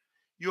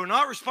 you are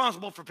not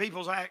responsible for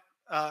people's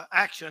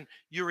action.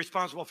 You're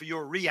responsible for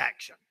your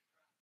reaction.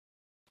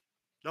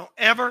 Don't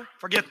ever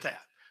forget that.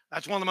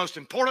 That's one of the most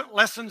important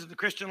lessons in the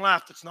Christian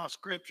life that's not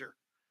scripture.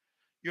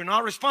 You're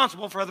not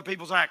responsible for other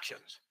people's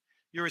actions.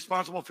 You're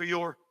responsible for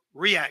your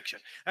reaction.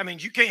 That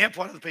means you can't help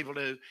what other people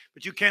do,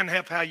 but you can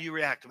help how you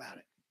react about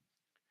it.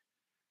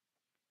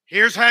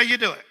 Here's how you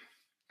do it.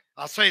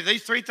 I'll say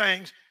these three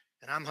things,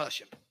 and I'm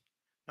hushing.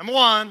 Number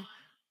one,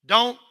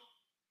 don't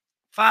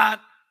fight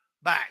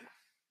back.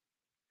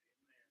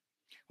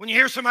 When you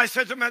hear somebody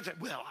say something, say,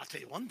 well, I'll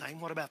tell you one thing.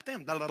 What about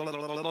them?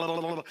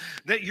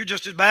 That you're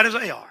just as bad as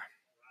they are.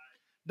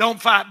 Don't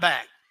fight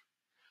back.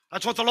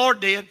 That's what the Lord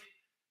did.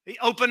 He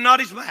opened not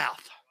his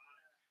mouth.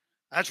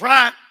 That's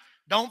right.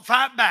 Don't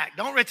fight back.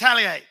 Don't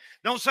retaliate.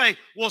 Don't say,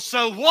 well,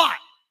 so what?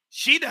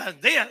 She does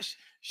this.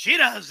 She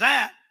does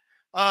that.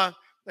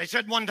 They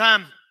said one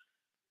time,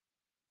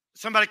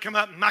 somebody come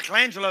up, and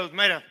Michelangelo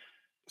made a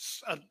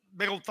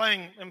big old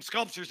thing, them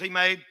sculptures he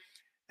made,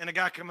 and a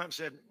guy come up and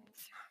said,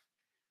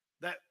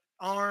 that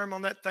arm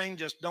on that thing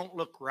just don't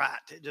look right.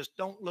 It just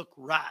don't look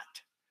right.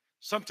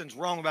 Something's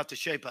wrong about the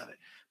shape of it.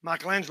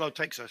 Michelangelo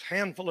takes a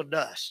handful of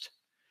dust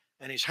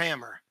and his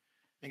hammer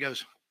and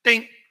goes,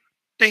 ding,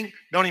 ding,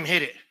 don't even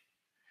hit it,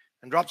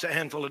 and drops that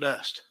handful of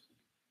dust.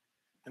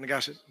 And the guy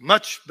said,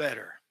 much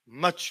better,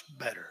 much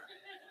better.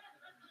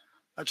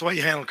 That's the way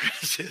you handle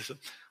criticism.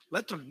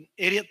 Let the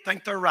idiot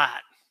think they're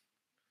right.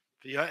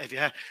 If you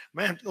have,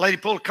 man, lady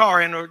pulled a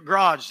car into her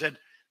garage, said,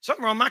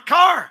 something wrong with my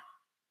car.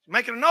 It's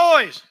making a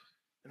noise.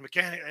 And the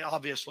mechanic,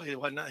 obviously, it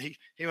wasn't.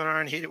 He went around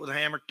and hit it with a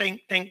hammer. Ding,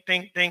 ding,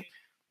 ding, ding.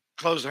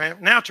 Close the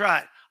hammer. Now try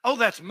it. Oh,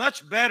 that's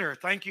much better.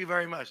 Thank you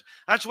very much.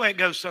 That's the way it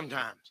goes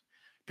sometimes.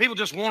 People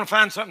just want to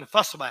find something to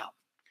fuss about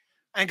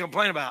and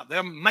complain about.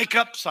 They'll make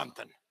up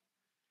something.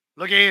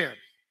 Look here.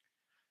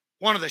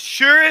 One of the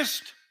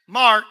surest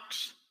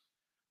marks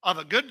of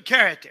a good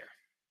character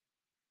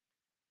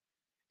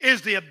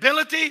is the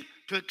ability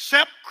to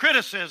accept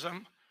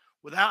criticism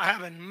without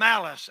having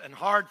malice and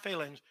hard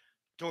feelings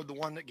toward the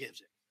one that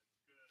gives it.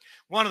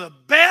 One of the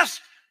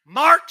best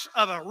marks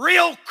of a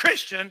real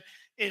Christian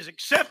is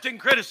accepting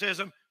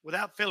criticism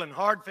without feeling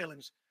hard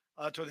feelings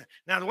toward them.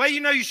 Now, the way you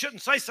know you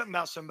shouldn't say something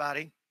about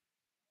somebody,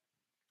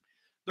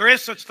 there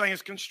is such thing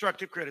as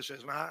constructive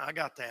criticism. I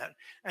got that.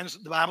 And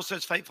the Bible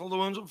says, faithful to the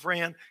wounds of a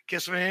friend,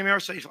 kiss of an enemy or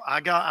ceaseful.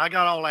 I got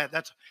all that.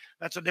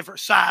 That's a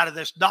different side of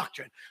this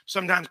doctrine.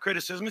 Sometimes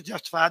criticism is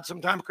justified.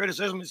 Sometimes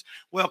criticism is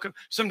welcome.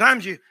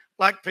 Sometimes you,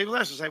 like people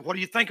else, say, what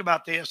do you think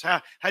about this?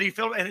 How do you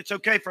feel? And it's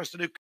okay for us to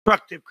do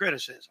constructive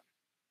criticism.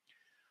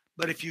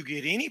 But if you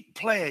get any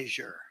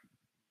pleasure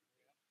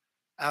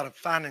out of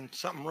finding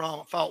something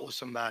wrong, fault with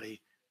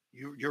somebody,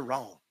 you're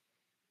wrong.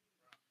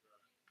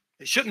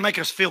 It shouldn't make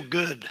us feel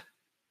good.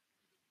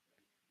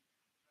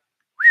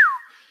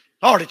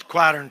 Lord, it's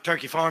quieter than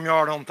Turkey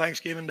Farmyard on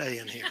Thanksgiving Day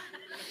in here.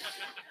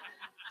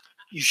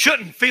 You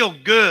shouldn't feel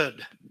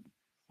good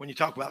when you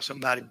talk about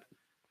somebody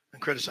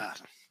and criticize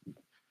them.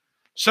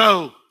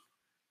 So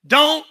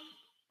don't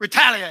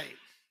retaliate.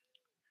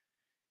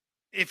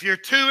 If you're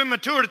too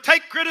immature to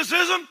take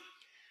criticism,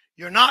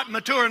 you're not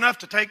mature enough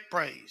to take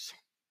praise.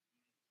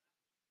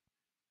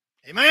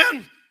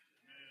 Amen?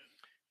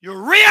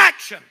 Your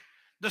reaction,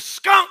 the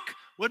skunk,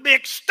 would be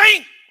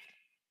extinct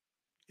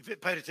if it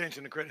paid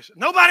attention to criticism.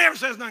 Nobody ever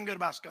says nothing good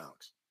about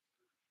skunks.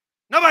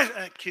 Nobody says,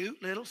 that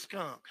cute little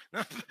skunk.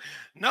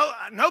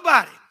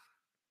 Nobody.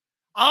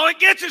 All it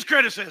gets is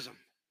criticism.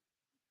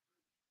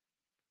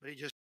 But he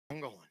just keeps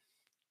on going.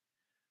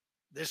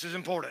 This is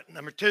important.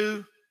 Number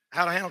two,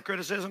 how to handle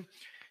criticism.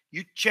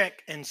 You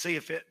check and see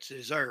if it's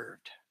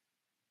deserved.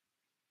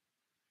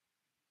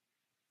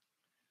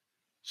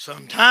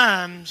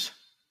 Sometimes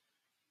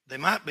they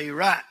might be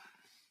right.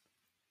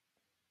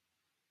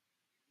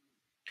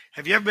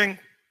 Have you ever been,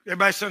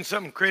 everybody's done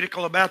something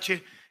critical about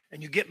you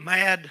and you get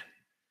mad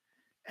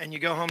and you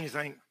go home and you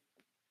think,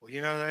 well,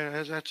 you know,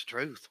 that's the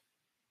truth.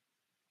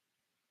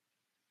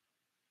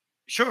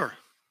 Sure,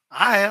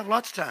 I have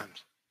lots of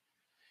times.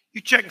 You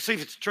check and see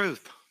if it's the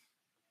truth.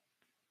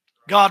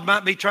 God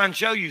might be trying to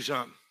show you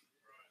something.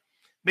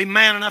 Be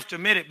man enough to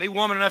admit it. Be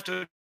woman enough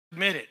to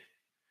admit it.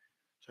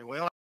 Say,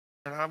 well,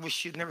 I wish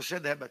she'd never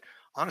said that, but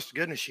honest to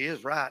goodness, she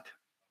is right.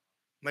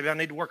 Maybe I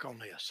need to work on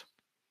this.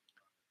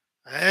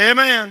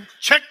 Amen.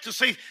 Check to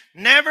see.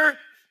 Never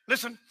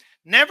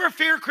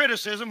fear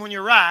criticism when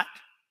you're right,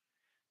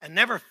 and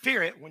never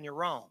fear it when you're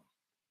wrong.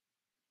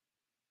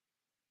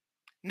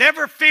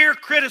 Never fear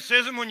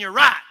criticism when you're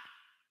right.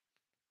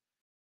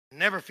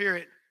 Never fear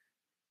it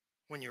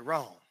when you're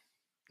wrong.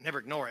 Never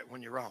ignore it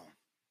when you're wrong.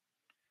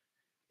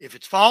 If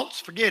it's false,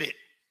 forget it.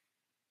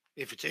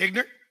 If it's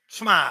ignorant,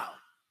 smile.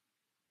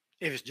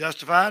 If it's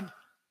justified,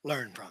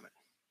 learn from it.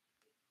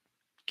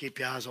 Keep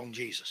your eyes on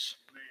Jesus.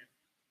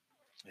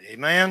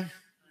 Amen.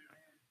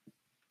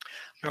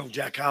 Old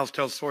Jack Hiles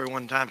told a story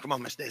one time. Come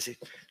on, Miss Desi,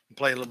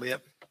 play a little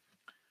bit.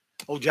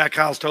 Old Jack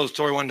Hiles told a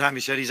story one time.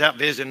 He said he's out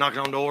visiting, knocking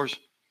on doors.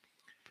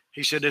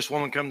 He said this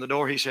woman come to the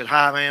door. He said,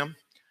 hi, ma'am.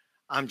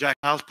 I'm Jack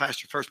Hiles,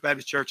 pastor of First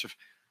Baptist Church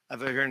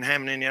of here in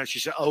Hammond, Indiana. She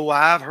said, oh,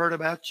 I've heard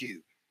about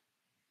you.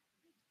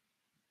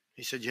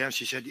 He said, yeah.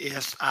 She said,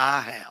 yes,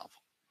 I have.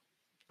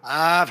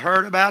 I've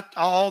heard about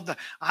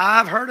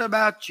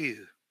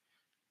you.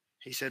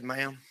 He said,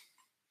 ma'am,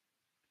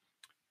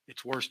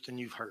 it's worse than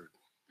you've heard.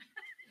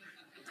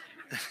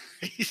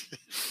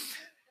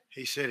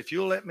 He said, if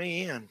you'll let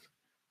me in,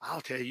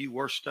 I'll tell you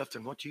worse stuff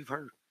than what you've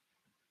heard.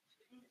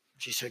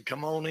 She said,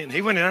 come on in.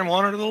 He went in and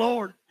wanted the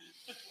Lord.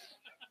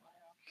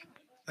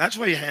 That's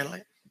the way you handle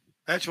it.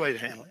 That's the way to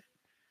handle it.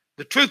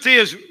 The truth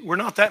is, we're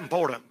not that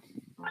important.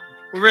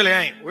 We really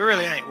ain't. We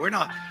really ain't. We're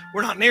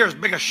not near as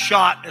big a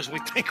shot as we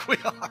think we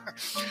are.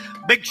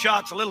 Big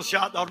shot's a little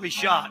shot that ought to be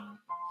shot.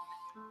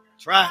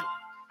 That's right.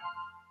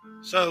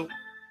 So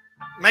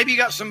maybe you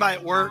got somebody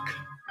at work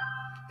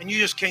and you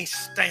just can't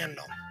stand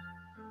them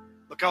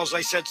because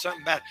they said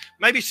something bad.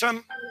 Maybe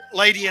some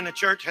lady in the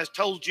church has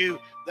told you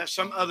that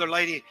some other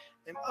lady,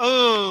 and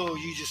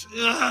you just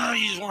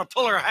want to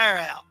pull her hair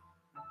out.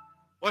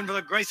 Wasn't for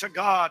the grace of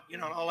God,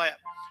 and all that.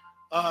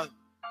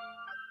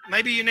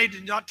 Maybe you need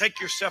to not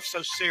take yourself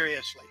so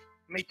seriously.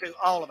 Me too,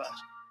 all of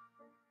us.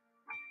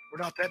 We're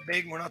not that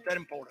big. We're not that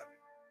important.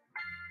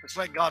 Let's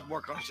let God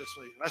work on us this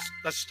week.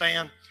 Let's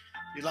stand.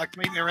 If you'd like to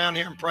meet me around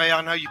here and pray,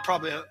 I know you're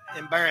probably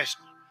embarrassed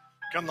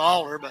to come to the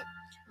altar, but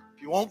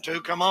if you want to,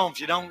 come on.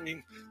 If you don't, you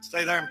can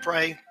stay there and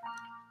pray.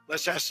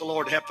 Let's ask the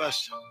Lord to help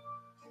us.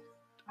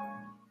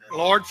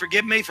 Lord,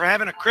 forgive me for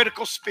having a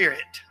critical spirit.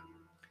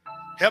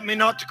 Help me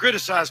not to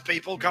criticize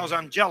people because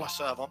I'm jealous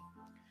of them.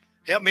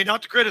 Help me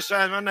not to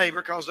criticize my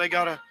neighbor because they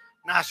got a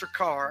nicer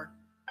car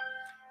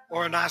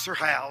or a nicer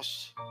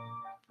house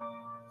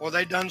or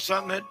they done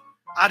something that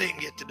I didn't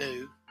get to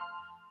do.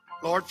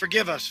 Lord,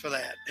 forgive us for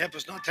that. Help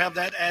us not to have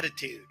that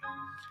attitude.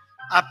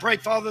 I pray,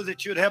 Father,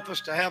 that you would help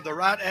us to have the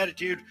right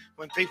attitude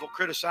when people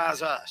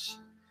criticize us.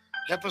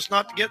 Help us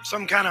not to get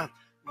some kind of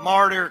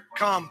martyr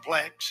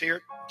complex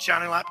here at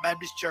Shining Light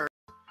Baptist Church.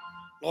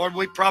 Lord,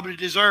 we probably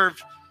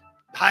deserve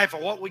half of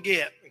what we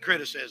get in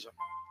criticism.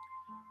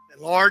 And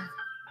Lord,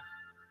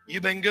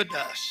 you've been good to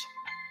us.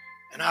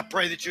 And I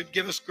pray that you'd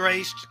give us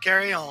grace to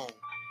carry on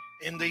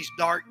in these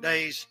dark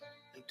days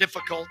and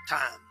difficult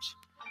times.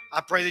 I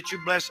pray that you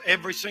bless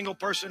every single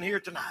person here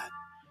tonight.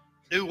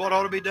 Do what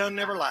ought to be done in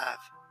their life.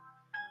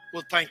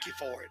 We'll thank you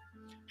for it.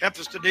 Help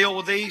us to deal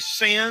with these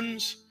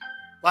sins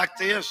like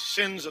this,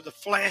 sins of the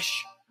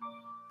flesh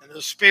and of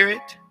the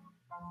spirit,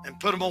 and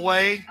put them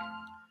away.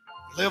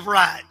 Live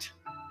right.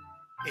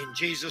 In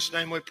Jesus'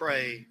 name we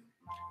pray.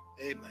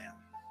 Amen.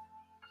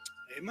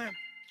 Amen.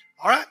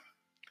 All right.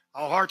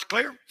 All hearts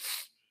clear?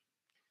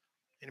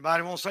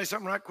 Anybody want to say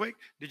something right quick?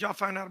 Did y'all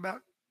find out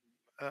about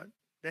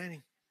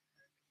Danny?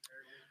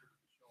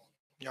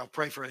 Y'all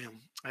pray for him.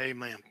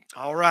 Amen.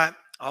 All right.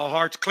 All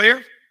hearts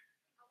clear?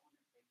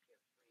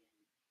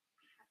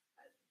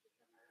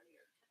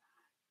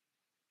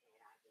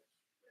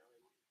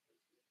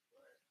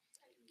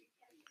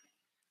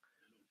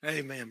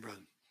 Amen, brother.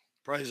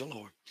 Praise the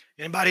Lord.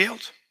 Anybody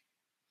else?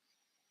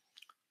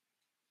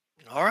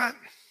 All right.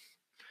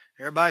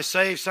 Everybody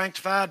saved,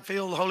 sanctified,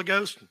 filled with the Holy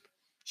Ghost,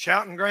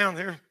 shouting ground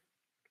here.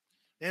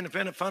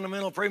 Independent,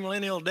 fundamental,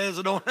 premillennial,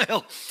 desert on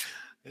hell.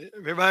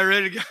 Everybody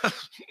ready to go?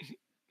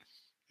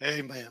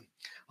 Amen.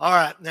 All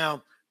right.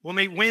 Now, we'll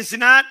meet Wednesday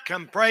night.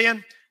 Come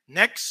praying.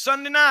 Next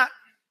Sunday night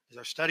is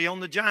our study on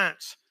the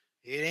giants.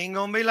 It ain't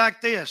going to be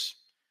like this.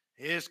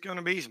 It's going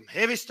to be some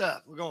heavy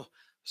stuff. We're going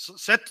to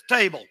set the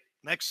table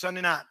next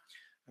Sunday night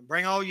and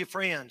bring all your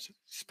friends,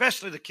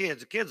 especially the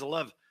kids. The kids will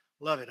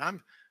love it.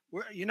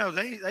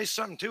 There's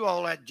something to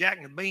all that Jack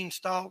and the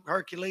Beanstalk,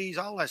 Hercules,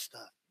 all that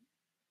stuff.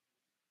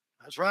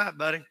 That's right,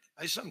 buddy.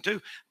 There's something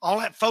to all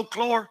that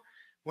folklore.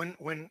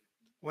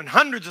 When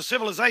hundreds of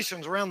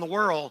civilizations around the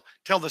world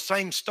tell the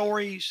same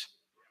stories,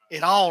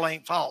 it all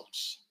ain't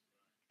false.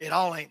 It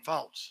all ain't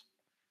false.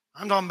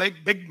 I'm talking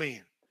big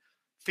men.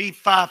 Fee,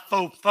 fi,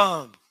 fo,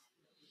 fum.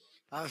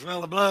 I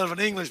smell the blood of an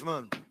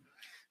Englishman.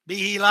 Be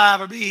he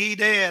alive or be he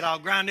dead, I'll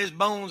grind his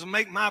bones and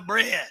make my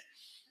bread.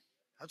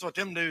 That's what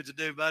them dudes would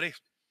do, buddy.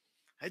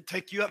 They'd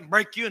take you up and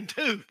break you in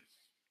two.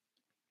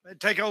 They'd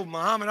take old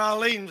Muhammad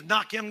Ali and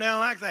knock him down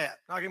like that,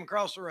 knock him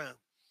across the room.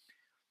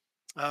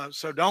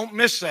 So don't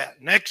miss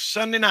that next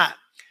Sunday night.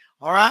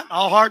 All right,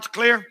 all hearts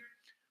clear.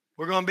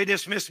 We're going to be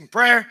dismissed in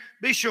prayer.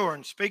 Be sure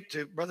and speak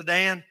to Brother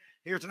Dan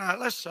here tonight.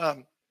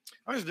 I'm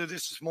going to do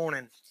this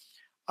morning.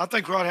 I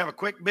think we ought to have a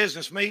quick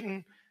business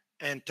meeting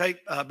and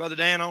take Brother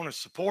Dan on as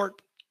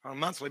support on a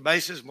monthly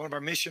basis, one of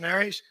our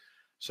missionaries.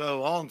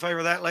 So all in favor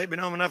of that, let me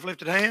know enough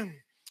lifted hand.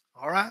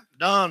 All right,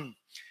 done.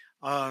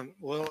 I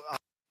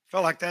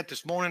felt like that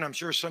this morning. I'm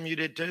sure some of you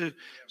did too.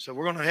 So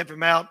we're going to help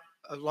him out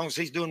as long as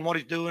he's doing what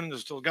he's doing,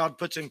 until God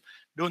puts him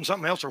doing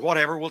something else or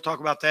whatever. We'll talk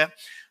about that.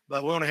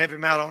 But we want to help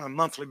him out on a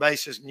monthly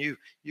basis, and you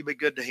be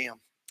good to him.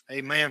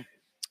 Amen.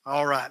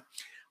 All right.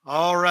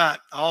 All right.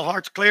 All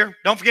hearts clear.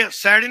 Don't forget,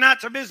 Saturday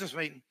night's our business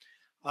meeting.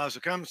 So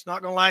come. It's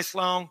not going to last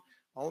long.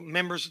 All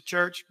members of the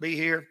church be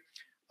here.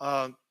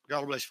 God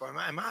bless you.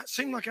 It might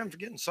seem like I'm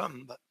forgetting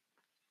something, but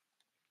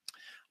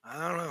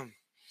I don't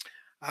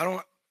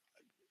know.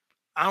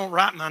 I don't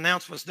write my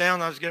announcements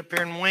down. I just get up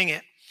here and wing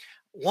it.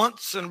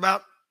 Once in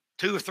about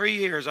 2 or 3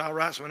 years, I'll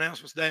write some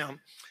announcements down.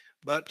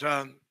 But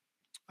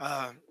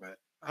I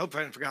hope I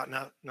haven't forgotten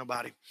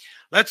nobody.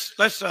 Let's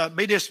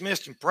be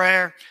dismissed in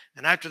prayer.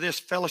 And after this,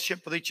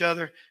 fellowship with each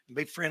other and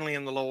be friendly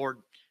in the Lord.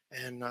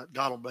 And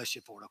God will bless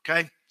you for it,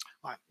 okay?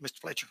 All right, Mr.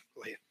 Fletcher,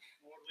 go ahead.